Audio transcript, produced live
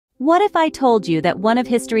What if I told you that one of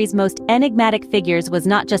history's most enigmatic figures was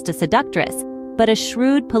not just a seductress, but a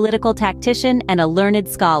shrewd political tactician and a learned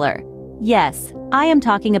scholar? Yes, I am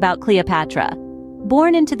talking about Cleopatra.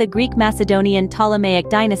 Born into the Greek Macedonian Ptolemaic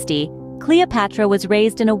dynasty, Cleopatra was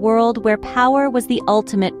raised in a world where power was the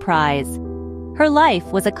ultimate prize. Her life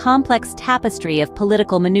was a complex tapestry of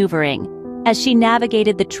political maneuvering, as she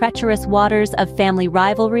navigated the treacherous waters of family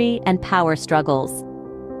rivalry and power struggles.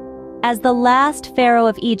 As the last pharaoh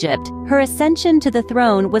of Egypt, her ascension to the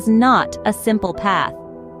throne was not a simple path.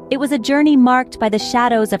 It was a journey marked by the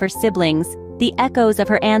shadows of her siblings, the echoes of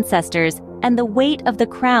her ancestors, and the weight of the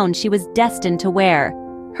crown she was destined to wear.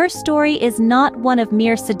 Her story is not one of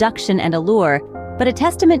mere seduction and allure, but a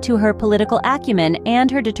testament to her political acumen and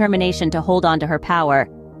her determination to hold on to her power.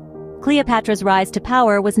 Cleopatra's rise to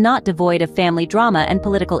power was not devoid of family drama and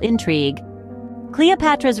political intrigue.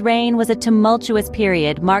 Cleopatra's reign was a tumultuous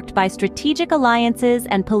period marked by strategic alliances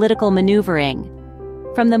and political maneuvering.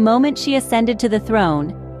 From the moment she ascended to the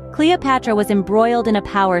throne, Cleopatra was embroiled in a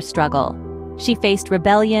power struggle. She faced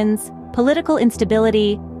rebellions, political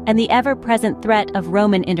instability, and the ever-present threat of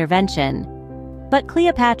Roman intervention. But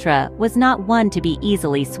Cleopatra was not one to be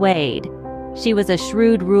easily swayed. She was a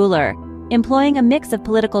shrewd ruler, employing a mix of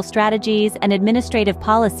political strategies and administrative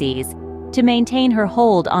policies to maintain her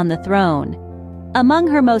hold on the throne. Among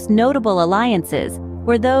her most notable alliances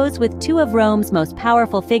were those with two of Rome's most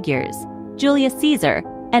powerful figures, Julius Caesar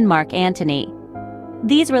and Mark Antony.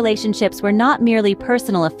 These relationships were not merely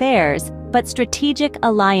personal affairs, but strategic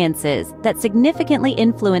alliances that significantly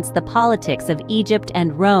influenced the politics of Egypt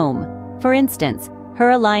and Rome. For instance, her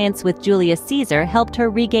alliance with Julius Caesar helped her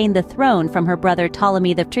regain the throne from her brother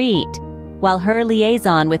Ptolemy III, while her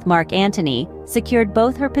liaison with Mark Antony secured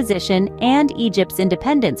both her position and Egypt's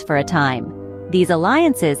independence for a time. These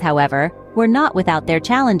alliances, however, were not without their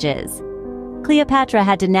challenges. Cleopatra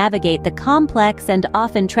had to navigate the complex and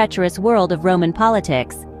often treacherous world of Roman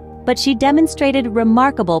politics, but she demonstrated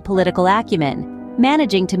remarkable political acumen,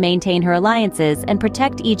 managing to maintain her alliances and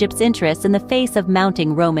protect Egypt's interests in the face of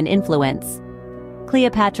mounting Roman influence.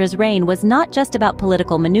 Cleopatra's reign was not just about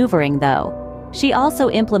political maneuvering, though. She also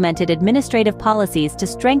implemented administrative policies to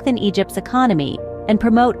strengthen Egypt's economy and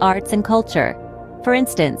promote arts and culture. For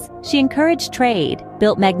instance, she encouraged trade,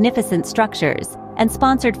 built magnificent structures, and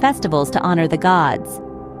sponsored festivals to honor the gods.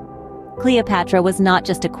 Cleopatra was not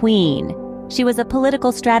just a queen. She was a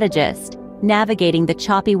political strategist, navigating the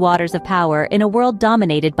choppy waters of power in a world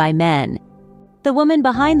dominated by men. The woman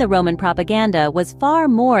behind the Roman propaganda was far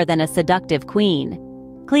more than a seductive queen.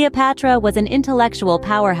 Cleopatra was an intellectual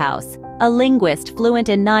powerhouse, a linguist fluent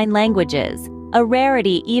in 9 languages, a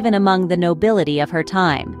rarity even among the nobility of her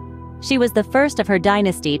time. She was the first of her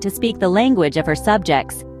dynasty to speak the language of her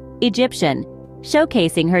subjects, Egyptian,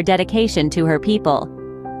 showcasing her dedication to her people.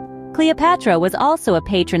 Cleopatra was also a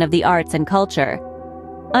patron of the arts and culture.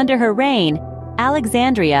 Under her reign,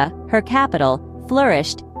 Alexandria, her capital,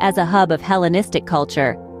 flourished as a hub of Hellenistic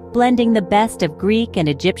culture, blending the best of Greek and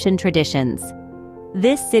Egyptian traditions.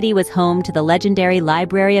 This city was home to the legendary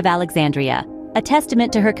Library of Alexandria, a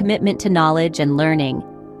testament to her commitment to knowledge and learning.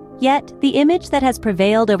 Yet, the image that has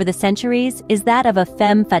prevailed over the centuries is that of a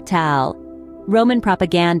femme fatale. Roman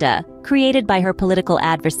propaganda, created by her political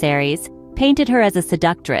adversaries, painted her as a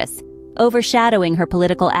seductress, overshadowing her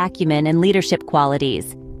political acumen and leadership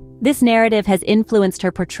qualities. This narrative has influenced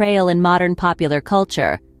her portrayal in modern popular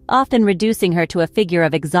culture, often reducing her to a figure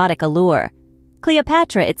of exotic allure.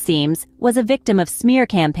 Cleopatra, it seems, was a victim of smear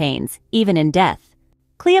campaigns, even in death.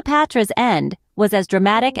 Cleopatra's end was as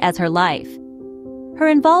dramatic as her life. Her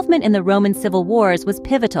involvement in the Roman civil wars was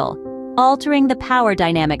pivotal, altering the power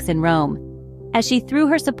dynamics in Rome. As she threw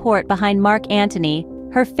her support behind Mark Antony,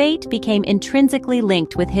 her fate became intrinsically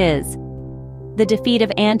linked with his. The defeat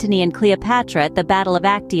of Antony and Cleopatra at the Battle of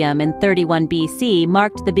Actium in 31 BC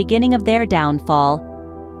marked the beginning of their downfall.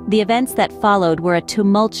 The events that followed were a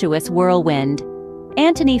tumultuous whirlwind.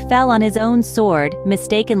 Antony fell on his own sword,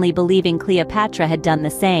 mistakenly believing Cleopatra had done the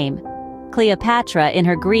same. Cleopatra, in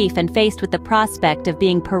her grief and faced with the prospect of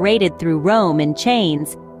being paraded through Rome in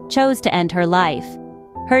chains, chose to end her life.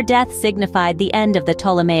 Her death signified the end of the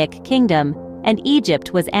Ptolemaic kingdom, and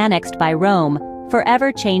Egypt was annexed by Rome,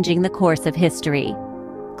 forever changing the course of history.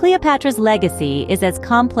 Cleopatra's legacy is as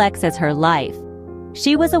complex as her life.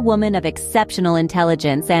 She was a woman of exceptional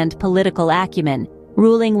intelligence and political acumen,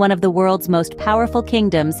 ruling one of the world's most powerful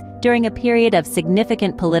kingdoms during a period of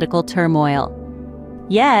significant political turmoil.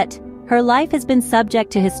 Yet, her life has been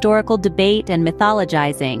subject to historical debate and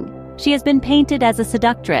mythologizing. She has been painted as a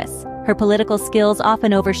seductress, her political skills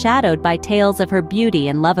often overshadowed by tales of her beauty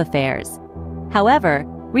and love affairs. However,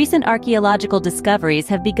 Recent archaeological discoveries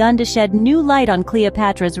have begun to shed new light on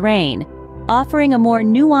Cleopatra's reign, offering a more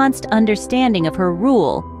nuanced understanding of her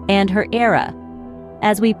rule and her era.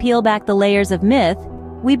 As we peel back the layers of myth,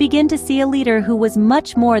 we begin to see a leader who was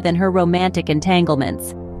much more than her romantic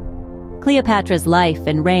entanglements. Cleopatra's life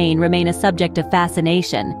and reign remain a subject of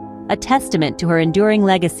fascination, a testament to her enduring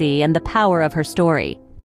legacy and the power of her story.